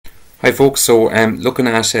Hi folks, so looking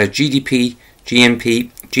at GDP, GNP,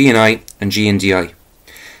 GNI and GNDI.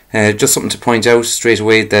 Just something to point out straight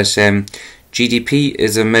away that GDP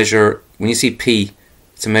is a measure, when you see P,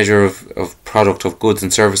 it's a measure of product of goods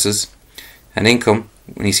and services, and income,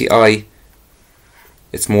 when you see I,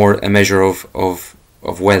 it's more a measure of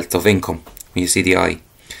wealth, of income, when you see the I.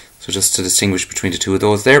 So just to distinguish between the two of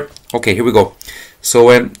those there. Okay, here we go. So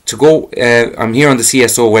I'm here on the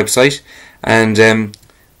CSO website, and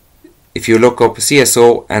if you look up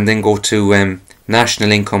CSO and then go to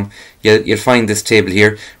national income, you'll find this table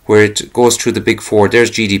here where it goes through the big four.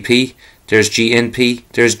 There's GDP, there's GNP,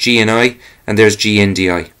 there's GNI, and there's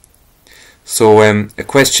GNDI. So a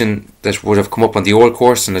question that would have come up on the old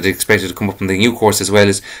course, and I'd expect it to come up on the new course as well,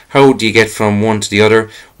 is how do you get from one to the other?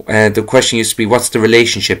 The question used to be, what's the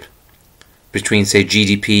relationship between, say,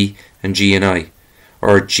 GDP and GNI,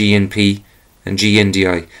 or GNP and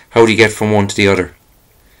GNDI? How do you get from one to the other?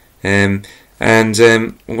 I'm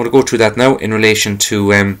going to go through that now in relation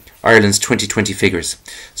to Ireland's 2020 figures.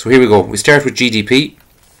 So here we go. We start with GDP.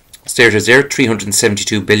 Status there,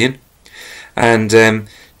 372 billion. And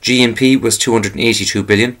GNP was 282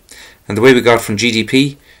 billion. And the way we got from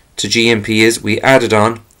GDP to GNP is we added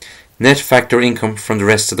on net factor income from the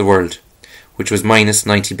rest of the world, which was minus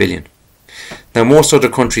 90 billion. Now most other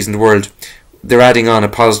countries in the world, they're adding on a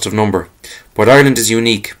positive number. But Ireland is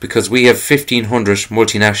unique because we have 1,500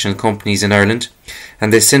 multinational companies in Ireland,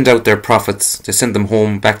 and they send out their profits, they send them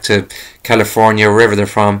home back to California or wherever they're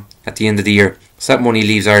from at the end of the year. So that money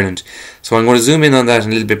leaves Ireland. So I'm going to zoom in on that in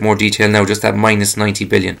a little bit more detail now, just that minus 90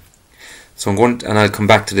 billion. So and I'll come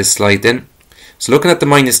back to this slide then. So looking at the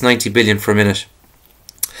minus 90 billion for a minute.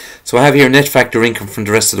 So I have here net factor income from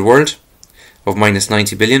the rest of the world of minus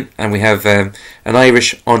 90 billion, and we have an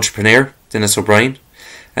Irish entrepreneur, Dennis O'Brien,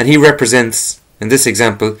 and he represents, in this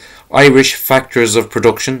example, Irish factors of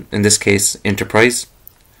production, in this case enterprise,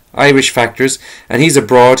 Irish factors, and he's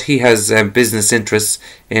abroad. He has business interests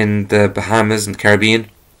in the Bahamas and Caribbean.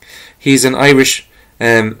 He's an Irish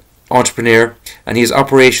entrepreneur, and he has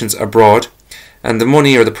operations abroad, and the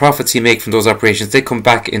money or the profits he makes from those operations, they come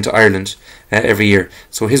back into Ireland every year.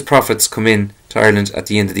 So his profits come in to Ireland at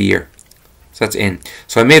the end of the year. So that's in.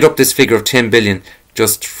 So I made up this figure of 10 billion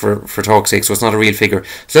just for talk's sake, so it's not a real figure.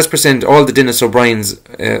 So let's pretend all the Dennis O'Briens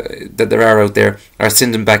that there are out there are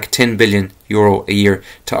sending back 10 billion euro a year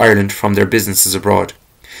to Ireland from their businesses abroad.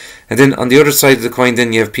 And then on the other side of the coin,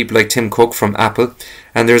 then you have people like Tim Cook from Apple,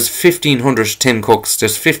 and there's 1,500 Tim Cooks,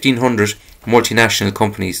 there's 1,500 multinational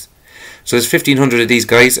companies. So there's 1,500 of these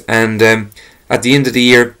guys, and at the end of the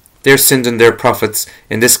year, they're sending their profits.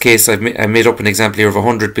 In this case, I made up an example here of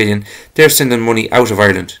 100 billion. They're sending money out of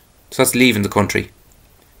Ireland. So that's leaving the country.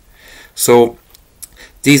 So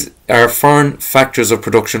these are foreign factors of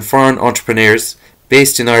production, foreign entrepreneurs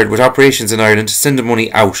based in Ireland with operations in Ireland, sending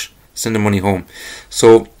money out, sending money home.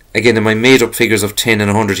 So again, in my made up figures of 10 and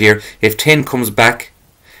 100 here, if 10 comes back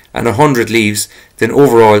and 100 leaves, then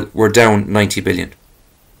overall we're down 90 billion.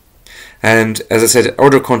 And as I said,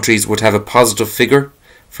 other countries would have a positive figure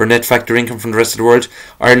for net factor income from the rest of the world.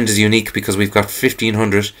 Ireland is unique because we've got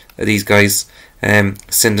 1,500 of these guys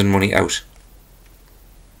sending money out.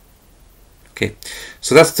 Okay,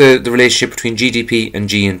 so that's the relationship between GDP and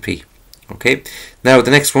GNP. Okay, now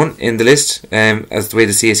the next one in the list, as the way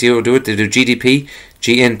the CSO do it, they do GDP,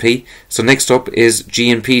 GNP. So next up is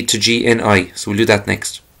GNP to GNI. So we'll do that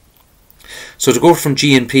next. So to go from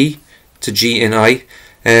GNP to GNI,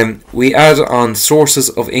 we add on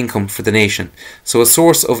sources of income for the nation. So a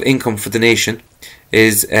source of income for the nation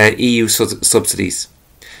is EU subsidies.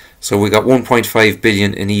 So we got 1.5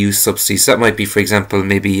 billion in EU subsidies. So that might be, for example,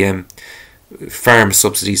 maybe farm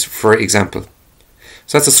subsidies, for example.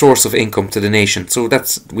 So that's a source of income to the nation. So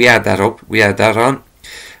we add that up, we add that on,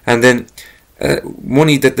 and then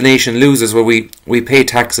money that the nation loses, where we pay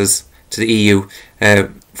taxes to the EU,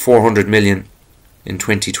 400 million in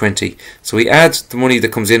 2020. So we add the money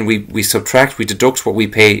that comes in, we subtract, we deduct what we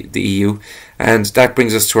pay the EU, and that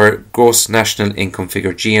brings us to our gross national income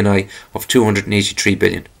figure, GNI, of 283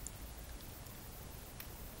 billion.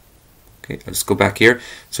 Okay, I'll just go back here.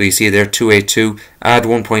 So you see there 282, add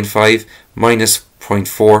 1.5 minus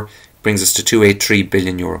 0.4 brings us to 283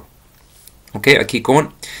 billion euro. Okay, I'll keep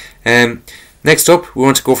going. Next up, we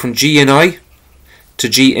want to go from GNI to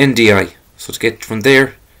GNDI. So to get from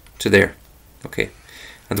there to there. Okay,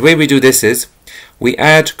 and the way we do this is we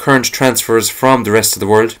add current transfers from the rest of the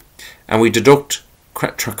world, and we deduct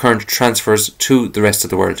current transfers to the rest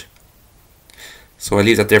of the world. So I'll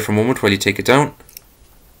leave that there for a moment while you take it down.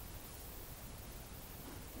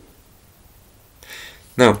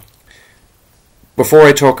 Now, before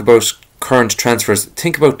I talk about current transfers.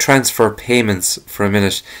 Think about transfer payments for a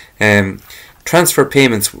minute. Transfer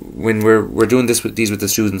payments, when we're doing these with the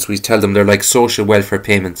students, we tell them they're like social welfare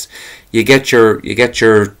payments. You get your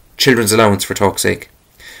children's allowance, for talk's sake,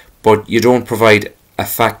 but you don't provide a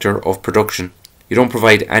factor of production. You don't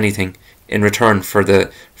provide anything in return for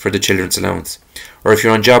the children's allowance. Or if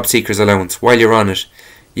you're on job seekers allowance, while you're on it,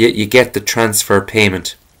 you get the transfer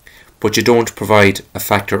payment, but you don't provide a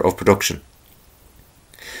factor of production.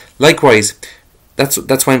 Likewise, that's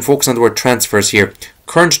why I'm focused on the word transfers here.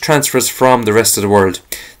 Current transfers from the rest of the world.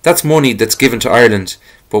 That's money that's given to Ireland,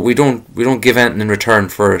 but we don't give anything in return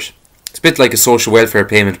for it. It's a bit like a social welfare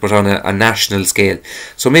payment, but on a national scale.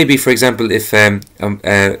 So maybe, for example, if a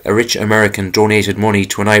rich American donated money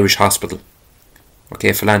to an Irish hospital, okay,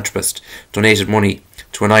 a philanthropist donated money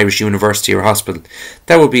to an Irish university or hospital,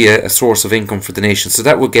 that would be a source of income for the nation. So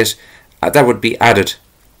that would be added,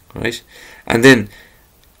 right? And then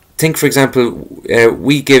think, for example,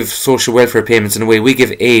 we give social welfare payments in a way. We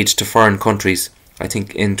give aid to foreign countries. I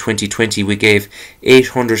think in 2020 we gave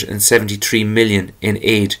 873 million in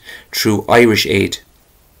aid through Irish Aid,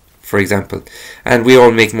 for example. And we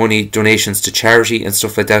all make money, donations to charity and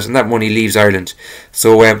stuff like that, and that money leaves Ireland.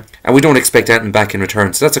 So and we don't expect anything back in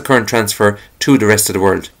return. So that's a current transfer to the rest of the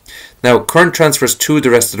world. Now, current transfers to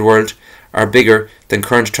the rest of the world are bigger than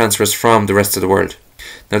current transfers from the rest of the world.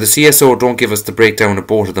 Now, the CSO don't give us the breakdown of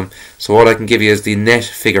both of them, so all I can give you is the net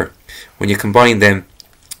figure. When you combine them,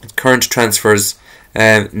 current transfers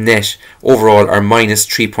net overall are minus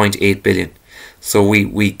 3.8 billion. So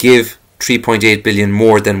we give 3.8 billion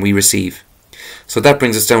more than we receive. So that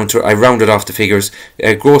brings us down to, I rounded off the figures,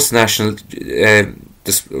 gross national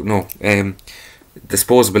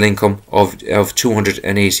disposable income of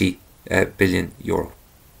 280 billion euro.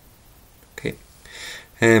 Okay.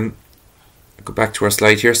 Go back to our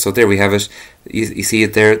slide here. So there we have it. You see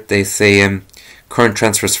it there. They say current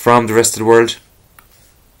transfers from the rest of the world,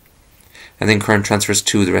 and then current transfers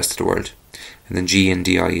to the rest of the world, and then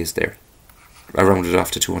GNDI is there. I rounded it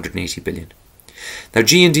off to 280 billion. Now,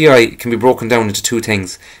 GNDI can be broken down into two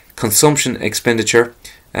things: consumption expenditure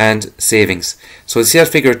and savings. So you see that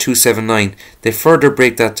figure 279. They further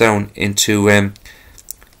break that down into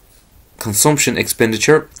consumption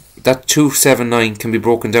expenditure. That 279 can be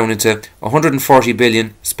broken down into 140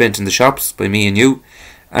 billion spent in the shops by me and you,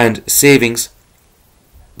 and savings,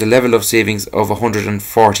 the level of savings of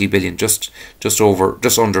 140 billion, just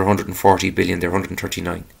under 140 billion there,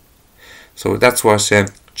 139. So that's what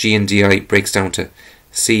GNDI breaks down to,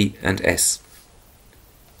 C and S.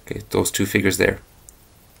 Okay, those two figures there.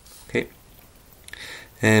 Okay.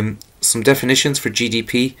 Some definitions for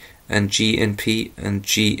GDP and GNP and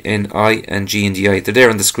GNI and GNDI. They're there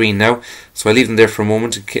on the screen now, so I leave them there for a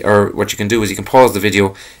moment. Or what you can do is you can pause the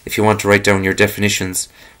video if you want to write down your definitions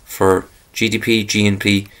for GDP,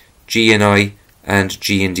 GNP, GNI and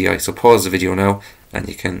GNDI. So pause the video now, and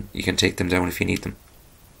you can take them down if you need them.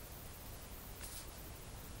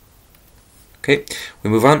 Okay, we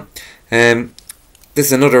move on. This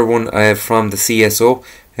is another one from the CSO.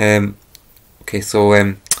 Okay,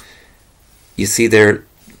 so you see there.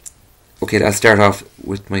 Okay, I'll start off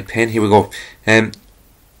with my pen. Here we go.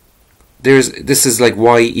 This is like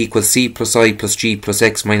y equals c plus I plus g plus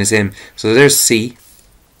x minus m. So there's c.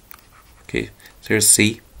 Okay, so there's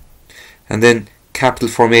c. And then capital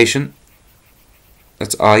formation.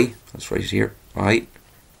 That's I. That's right here. I.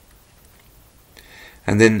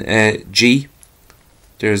 And then g.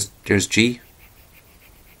 There's g.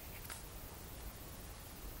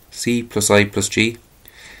 C plus I plus g.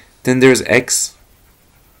 Then there's x.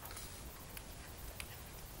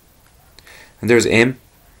 And there's m,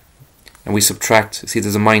 and we subtract. See,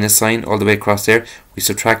 there's a minus sign all the way across there. We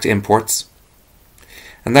subtract imports,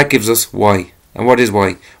 and that gives us y. And what is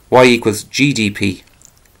y? Y equals GDP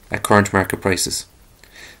at current market prices.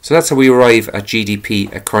 So that's how we arrive at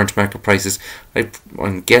GDP at current market prices.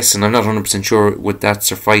 I'm guessing, I'm not 100% sure, would that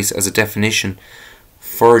suffice as a definition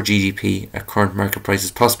for GDP at current market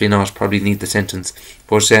prices? Possibly not, probably need the sentence.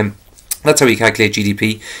 But that's how we calculate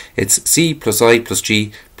GDP. It's C plus I plus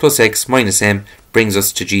G plus X minus M brings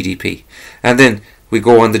us to GDP. And then we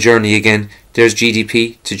go on the journey again. There's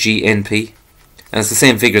GDP to GNP. And it's the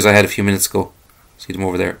same figures I had a few minutes ago. See them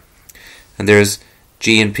over there. And there's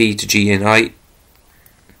GNP to GNI.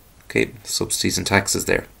 Okay, subsidies and taxes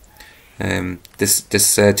there.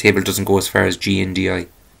 This table doesn't go as far as GNDI,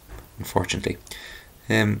 unfortunately.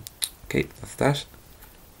 Okay, that's that.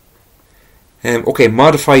 Okay,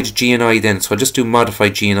 modified GNI then. So I'll just do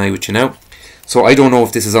modified GNI with you now. So I don't know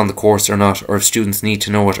if this is on the course or not, or if students need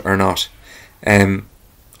to know it or not. I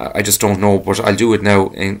I just don't know, but I'll do it now,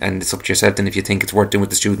 and it's up to yourself then if you think it's worth doing with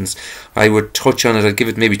the students. I would touch on it, I'd give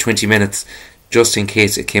it maybe 20 minutes just in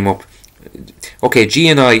case it came up. Okay,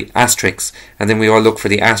 GNI asterisk, and then we all look for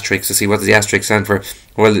the asterisk to see what does the asterisk stand for.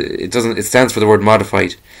 Well, it doesn't. It stands for the word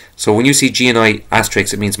modified. So when you see GNI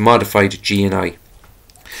asterisk, it means modified GNI.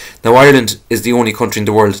 Now Ireland is the only country in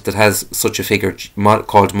the world that has such a figure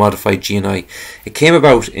called modified GNI. It came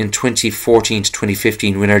about in 2014 to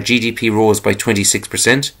 2015 when our GDP rose by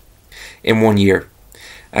 26% in 1 year.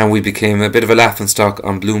 And we became a bit of a laughingstock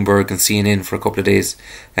on Bloomberg and CNN for a couple of days,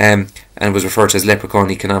 and was referred to as leprechaun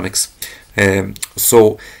economics.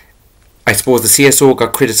 So I suppose the CSO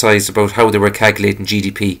got criticised about how they were calculating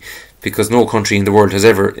GDP, because no country in the world has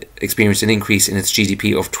ever experienced an increase in its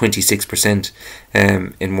GDP of 26%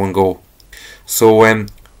 in one go. So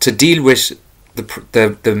to deal with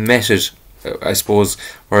the method, I suppose,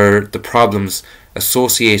 or the problems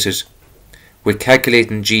associated with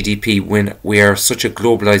calculating GDP when we are such a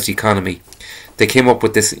globalized economy, they came up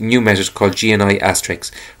with this new method called GNI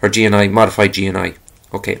asterisk, or GNI, modified GNI.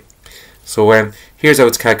 Okay, so here's how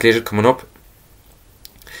it's calculated coming up.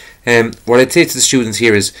 What I'd say to the students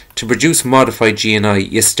here is, to produce modified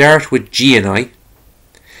GNI, you start with GNI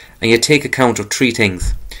and you take account of three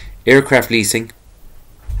things: aircraft leasing,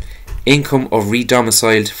 income of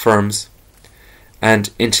redomiciled firms,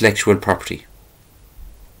 and intellectual property.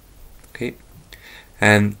 Okay,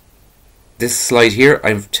 and this slide here,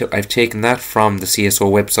 I've taken that from the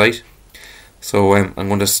CSO website. So I'm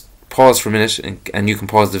going to pause for a minute, and you can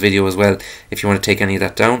pause the video as well if you want to take any of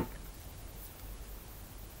that down.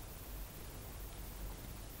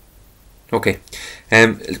 Okay,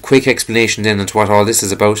 quick explanation then into what all this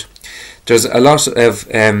is about. There's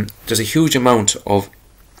a huge amount of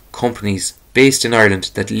companies based in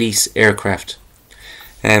Ireland that lease aircraft.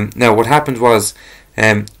 Now what happened was,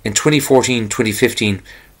 in 2014-2015,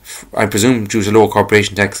 I presume due to low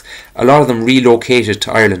corporation tax, a lot of them relocated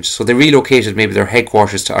to Ireland. So they relocated maybe their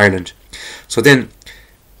headquarters to Ireland. So then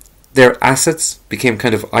their assets became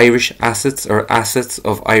kind of Irish assets, or assets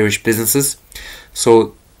of Irish businesses.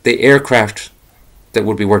 So the aircraft that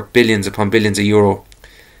would be worth billions upon billions of euro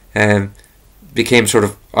became sort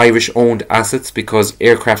of Irish owned assets, because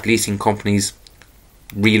aircraft leasing companies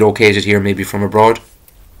relocated here maybe from abroad.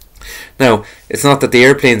 Now, it's not that the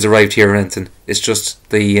airplanes arrived here or anything, it's just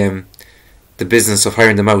the business of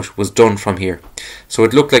hiring them out was done from here. So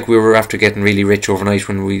it looked like we were after getting really rich overnight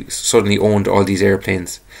when we suddenly owned all these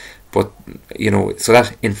airplanes. But, you know, so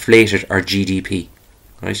that inflated our GDP,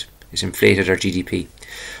 right? It inflated our GDP.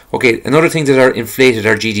 Okay, another thing that inflated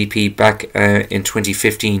our GDP back in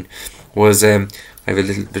 2015 was, I have a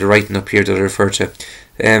little bit of writing up here that I refer to.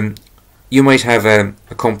 You might have a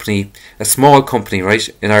company, a small company, right,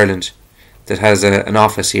 in Ireland that has an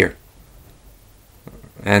office here,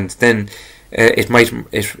 and then it might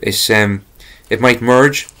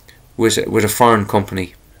merge with a foreign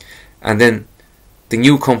company, and then the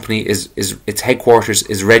new company is its headquarters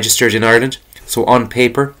is registered in Ireland. So on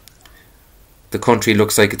paper, the country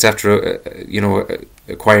looks like it's after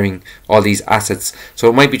acquiring all these assets. So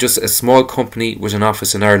it might be just a small company with an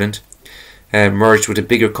office in Ireland, merged with a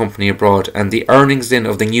bigger company abroad, and the earnings then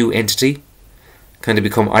of the new entity kind of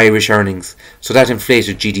become Irish earnings. So that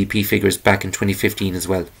inflated GDP figures back in 2015 as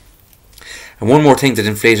well. And one more thing that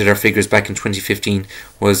inflated our figures back in 2015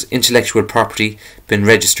 was intellectual property being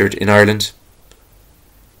registered in Ireland,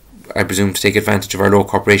 I presume to take advantage of our low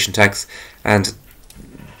corporation tax, and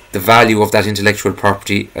the value of that intellectual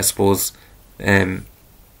property, I suppose,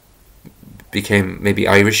 became maybe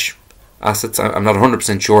Irish assets. I'm not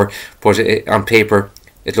 100% sure, but on paper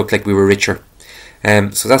it looked like we were richer.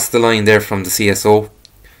 So that's the line there from the CSO.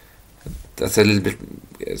 That's a little bit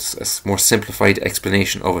a more simplified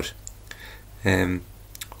explanation of it.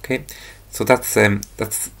 Okay, so that's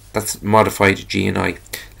modified GNI.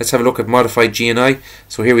 Let's have a look at modified GNI.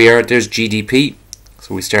 So here we are. There's GDP.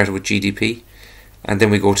 So we started with GDP, and then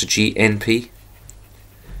we go to GNP,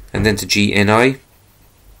 and then to GNI,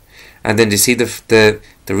 and then you see the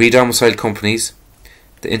redomiciled companies,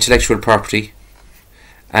 the intellectual property,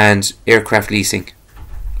 and aircraft leasing,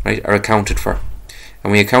 right, are accounted for.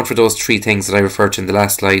 And when you account for those three things that I referred to in the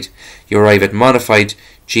last slide, you arrive at modified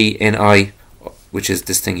GNI, which is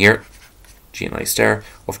this thing here, GNI star,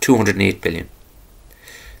 of 208 billion.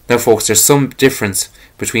 Now folks, there's some difference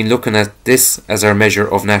between looking at this as our measure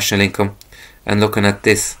of national income and looking at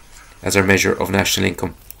this as our measure of national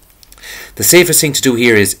income. The safest thing to do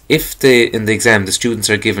here is, if in the exam the students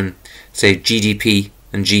are given, say, GDP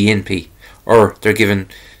and GNP, or they're given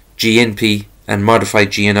GNP and modified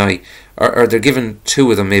GNI, or they're given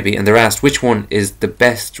two of them maybe, and they're asked which one is the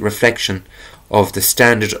best reflection of the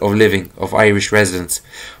standard of living of Irish residents.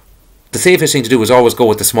 The safest thing to do is always go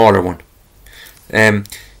with the smaller one.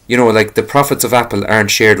 You know, like the profits of Apple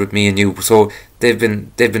aren't shared with me and you, so they've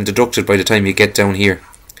been deducted by the time you get down here,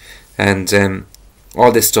 and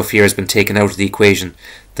all this stuff here has been taken out of the equation.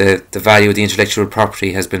 The value of the intellectual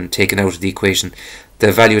property has been taken out of the equation.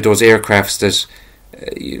 The value of those aircrafts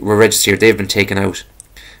that were registered, they've been taken out,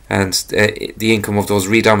 and the income of those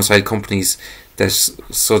redomiciled companies that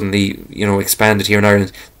suddenly, you know, expanded here in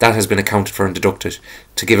Ireland, that has been accounted for and deducted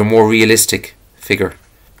to give a more realistic figure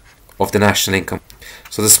of the national income.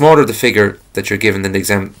 So the smaller the figure that you're given in the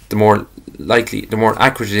exam, the more likely, the more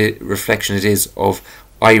accurate reflection it is of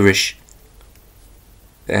Irish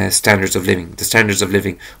standards of living, the standards of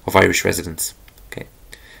living of Irish residents. Okay,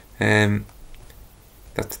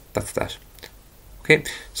 that's that. Okay,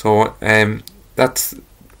 so that's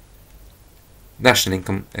national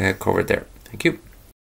income covered there. Thank you.